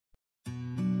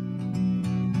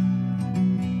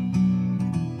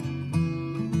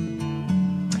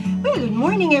Good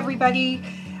morning, everybody.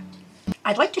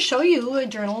 I'd like to show you a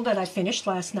journal that I finished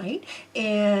last night,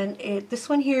 and this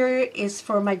one here is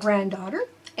for my granddaughter,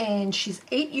 and she's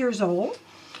 8 years old,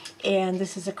 and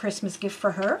this is a Christmas gift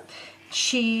for her.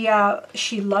 She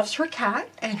loves her cat,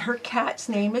 and her cat's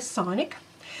name is Sonic,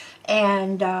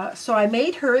 and so I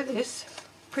made her this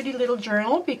pretty little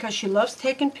journal because she loves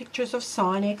taking pictures of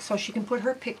Sonic, so she can put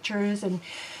her pictures, and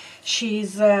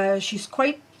she's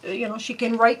quite, she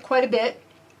can write quite a bit,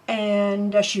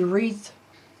 and she reads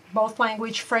both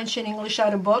language, French and English,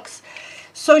 out of books.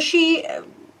 So she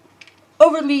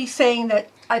overly saying that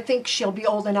I think she'll be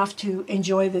old enough to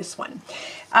enjoy this one.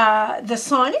 The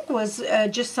Sonic was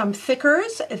just some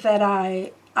thickers that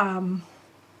I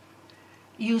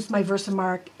used my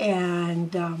Versamark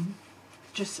and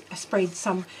just sprayed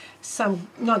some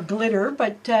not glitter,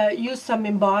 but used some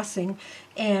embossing,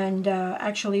 and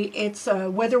actually it's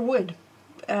weatherwood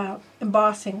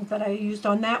embossing that I used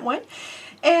on that one.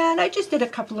 And I just did a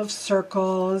couple of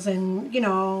circles and,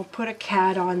 put a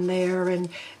cat on there. And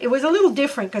it was a little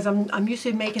different because I'm used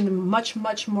to making them much,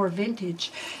 much more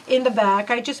vintage. In the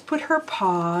back, I just put her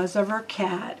paws of her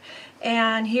cat.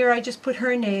 And here I just put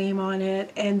her name on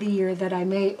it and the year that I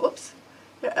made,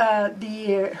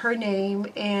 her name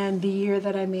and the year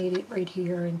that I made it right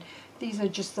here. And these are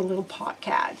just the little pot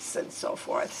cats and so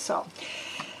forth. So,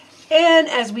 and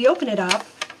as we open it up,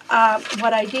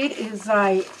 what I did is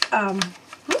I'll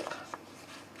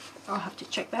have to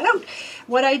check that out.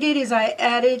 What I did is I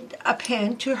added a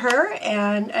pen to her,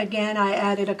 and again I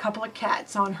added a couple of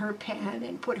cats on her pen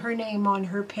and put her name on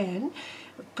her pen.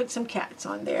 Put some cats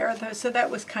on there, so that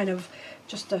was kind of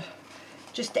just to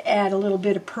add a little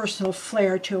bit of personal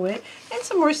flair to it, and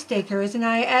some more stickers. And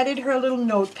I added her a little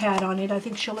notepad on it. I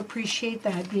think she'll appreciate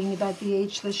that, being about the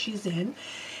age that she's in.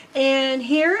 And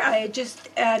here I just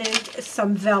added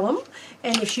some vellum,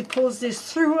 and if she pulls this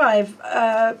through, I've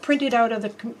printed out of the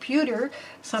computer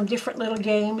some different little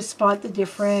games, spot the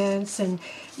difference, and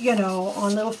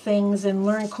on little things, and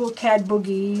learn Cool Cat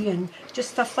Boogie and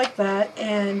just stuff like that.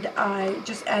 And I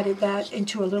just added that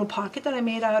into a little pocket that I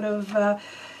made out of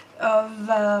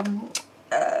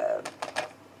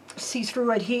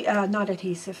see-through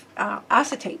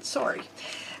acetate, sorry.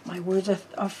 My words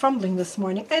are fumbling this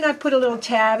morning. And I put a little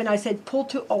tab and I said pull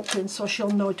to open, so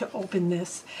she'll know to open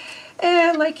this.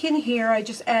 And like in here, I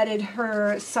just added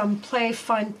her some play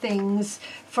fun things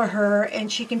for her,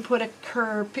 and she can put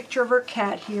her picture of her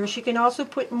cat here. She can also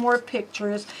put more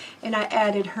pictures, and I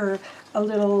added her a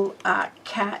little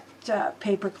cat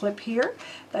paper clip here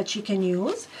that she can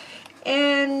use.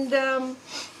 And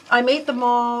I made them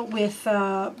all with,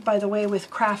 by the way,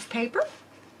 with craft paper.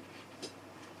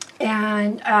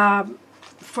 And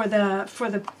for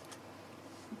the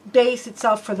base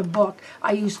itself, for the book,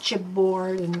 I used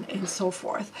chipboard and so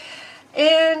forth.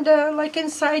 And like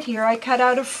inside here, I cut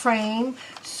out a frame,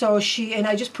 and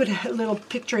I just put a little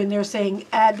picture in there saying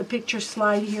add the picture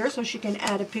slide here, so she can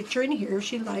add a picture in here if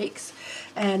she likes.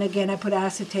 And again, I put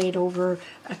acetate over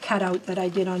a cutout that I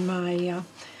did on my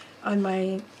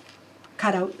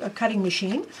cutting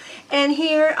machine. And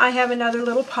here I have another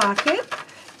little pocket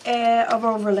of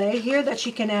overlay here that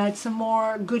she can add some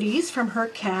more goodies from her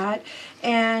cat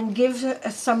and give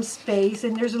some space.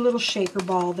 And there's a little shaker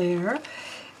ball there.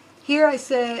 Here I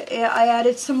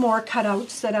added some more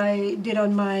cutouts that I did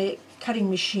on my cutting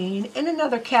machine, and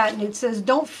another cat, and it says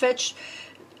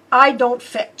I don't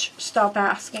fetch, stop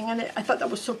asking. And I thought that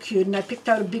was so cute, and I picked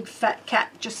out a big fat cat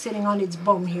just sitting on its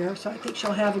bum here, so I think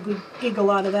she'll have a good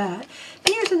giggle out of that.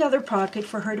 And here's another pocket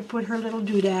for her to put her little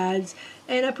doodads,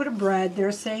 and I put a brad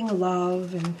there saying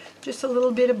love, and just a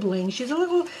little bit of bling. She's not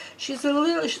on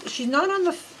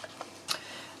the,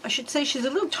 I should say she's a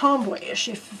little tomboyish,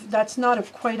 if that's not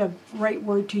quite a right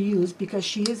word to use, because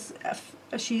she is a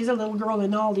little girl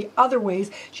in all the other ways.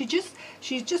 She's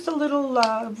just a little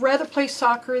rather play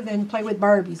soccer than play with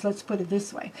Barbies. Let's put it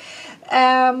this way.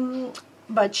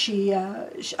 But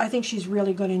I think she's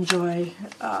really going to enjoy.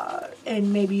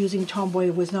 And maybe using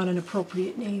tomboy was not an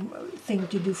appropriate thing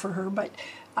to do for her, but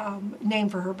name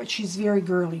for her. But she's very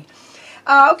girly.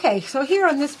 Okay, so here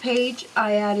on this page,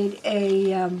 I added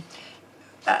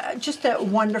just a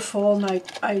wonderful, and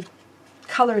I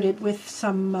colored it with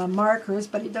some markers,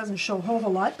 but it doesn't show a whole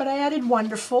lot. But I added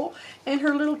wonderful and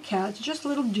her little cats, just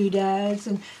little doodads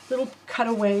and little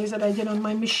cutaways that I did on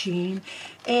my machine.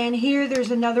 And here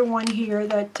there's another one here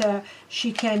that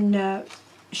she could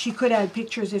add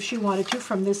pictures if she wanted to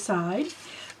from this side.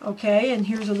 Okay, and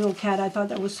here's a little cat. I thought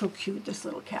that was so cute, this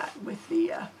little cat with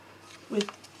the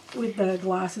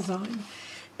glasses on.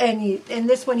 And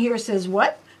this one here says,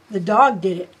 what? The dog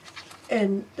did it.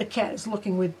 and the cat is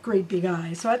looking with great big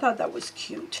eyes. So I thought that was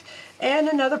cute. And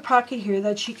another pocket here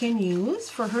that she can use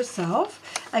for herself.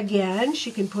 Again, she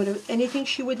can put anything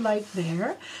she would like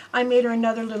there. I made her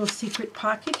another little secret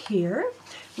pocket here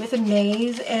with a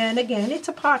maze. And again, it's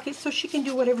a pocket, so she can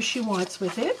do whatever she wants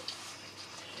with it.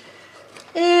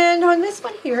 And on this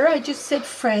one here, I just said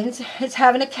friends. It's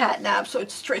having a cat nap, so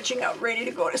it's stretching out, ready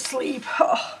to go to sleep.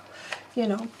 Oh, you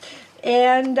know.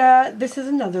 And this is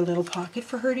another little pocket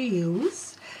for her to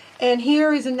use. And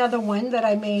here is another one that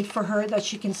I made for her that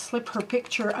she can slip her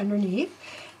picture underneath.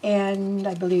 And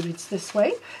I believe it's this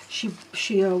way. She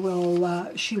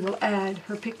will add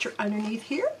her picture underneath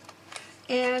here.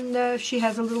 And she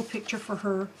has a little picture for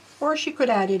her. Or she could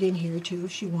add it in here too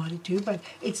if she wanted to. But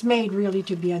it's made really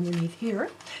to be underneath here.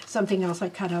 Something else I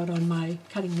cut out on my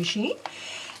cutting machine.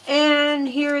 And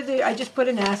here I just put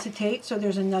an acetate. So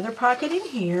there's another pocket in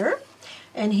here.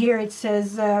 And here it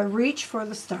says, reach for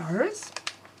the stars.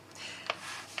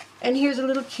 And here's a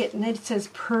little kitten. It says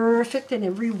perfect in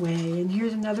every way. And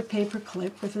here's another paper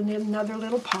clip with another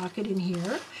little pocket in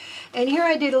here. And here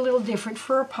I did a little different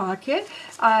for a pocket.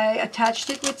 I attached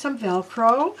it with some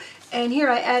Velcro. And here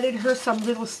I added her some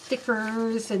little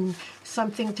stickers and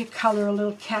something to color, a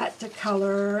little cat to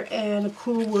color, and a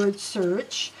cool word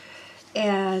search.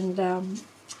 And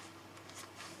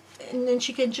then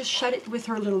she can just shut it with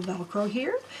her little Velcro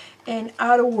here. And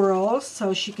Outer World,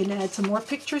 so she can add some more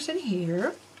pictures in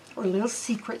here, or little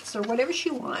secrets, or whatever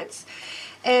she wants.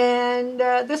 And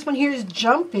this one here is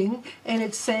jumping, and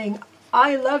it's saying,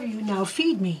 I love you, now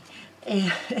feed me.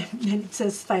 And then it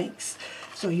says thanks.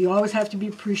 So you always have to be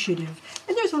appreciative.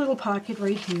 And there's a little pocket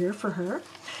right here for her.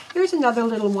 Here's another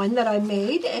little one that I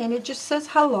made, and it just says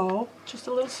hello. Just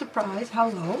a little surprise,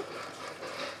 hello.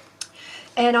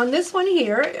 And on this one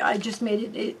here, I just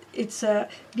made it's a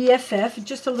BFF,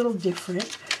 just a little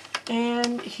different.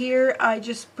 And here I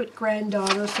just put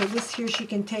granddaughter, so this here she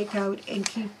can take out and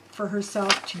keep for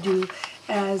herself to do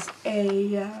as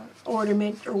a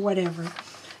ornament or whatever.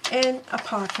 And a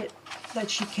pocket that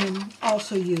she can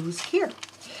also use here.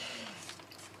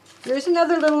 There's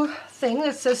another little thing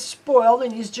that says spoiled,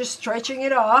 and he's just stretching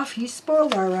it off. He's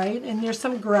spoiled all right. And there's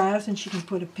some grass, and she can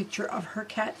put a picture of her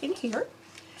cat in here.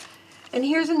 And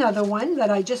here's another one that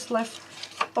I just left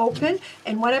open.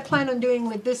 And what I plan on doing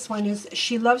with this one is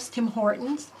she loves Tim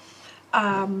Hortons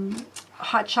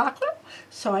hot chocolate.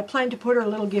 So I plan to put her a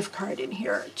little gift card in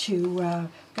here to,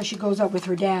 because she goes out with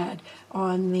her dad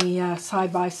on the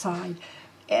side-by-side.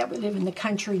 We live in the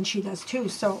country and she does too.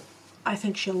 So I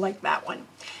think she'll like that one.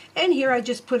 And here I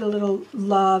just put a little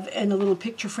love and a little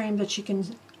picture frame that she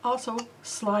can also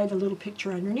slide a little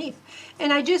picture underneath.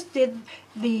 And I just did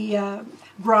the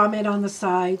grommet on the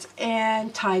sides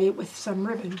and tied it with some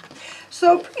ribbon.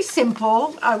 So pretty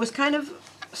simple. I was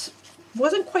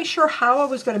wasn't quite sure how I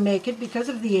was going to make it because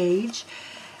of the age.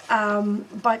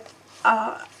 But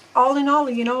all in all,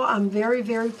 you know, I'm very,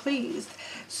 very pleased.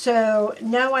 So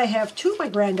now I have two of my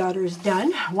granddaughters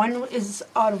done. One is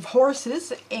out of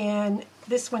horses, and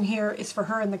this one here is for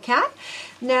her and the cat.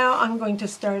 Now I'm going to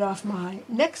start off my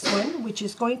next one, which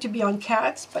is going to be on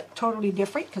cats, but totally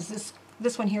different because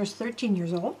this one here is 13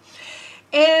 years old.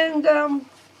 And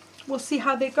we'll see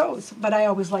how that goes. But I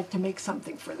always like to make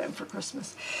something for them for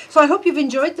Christmas. So I hope you've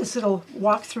enjoyed this little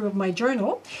walkthrough of my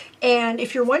journal. And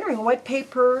if you're wondering what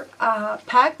paper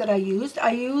pack that I used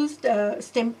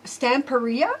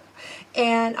Stamperia,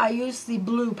 and I used the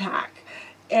blue pack.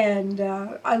 And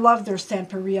I love their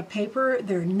Stamperia paper.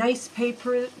 They're nice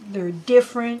paper. They're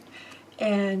different.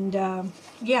 And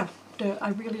yeah, I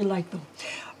really like them.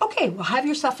 Okay, well, have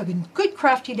yourself a good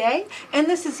crafty day. And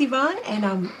this is Yvonne, and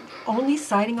I'm only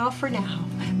signing off for now.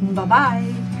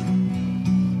 Bye-bye.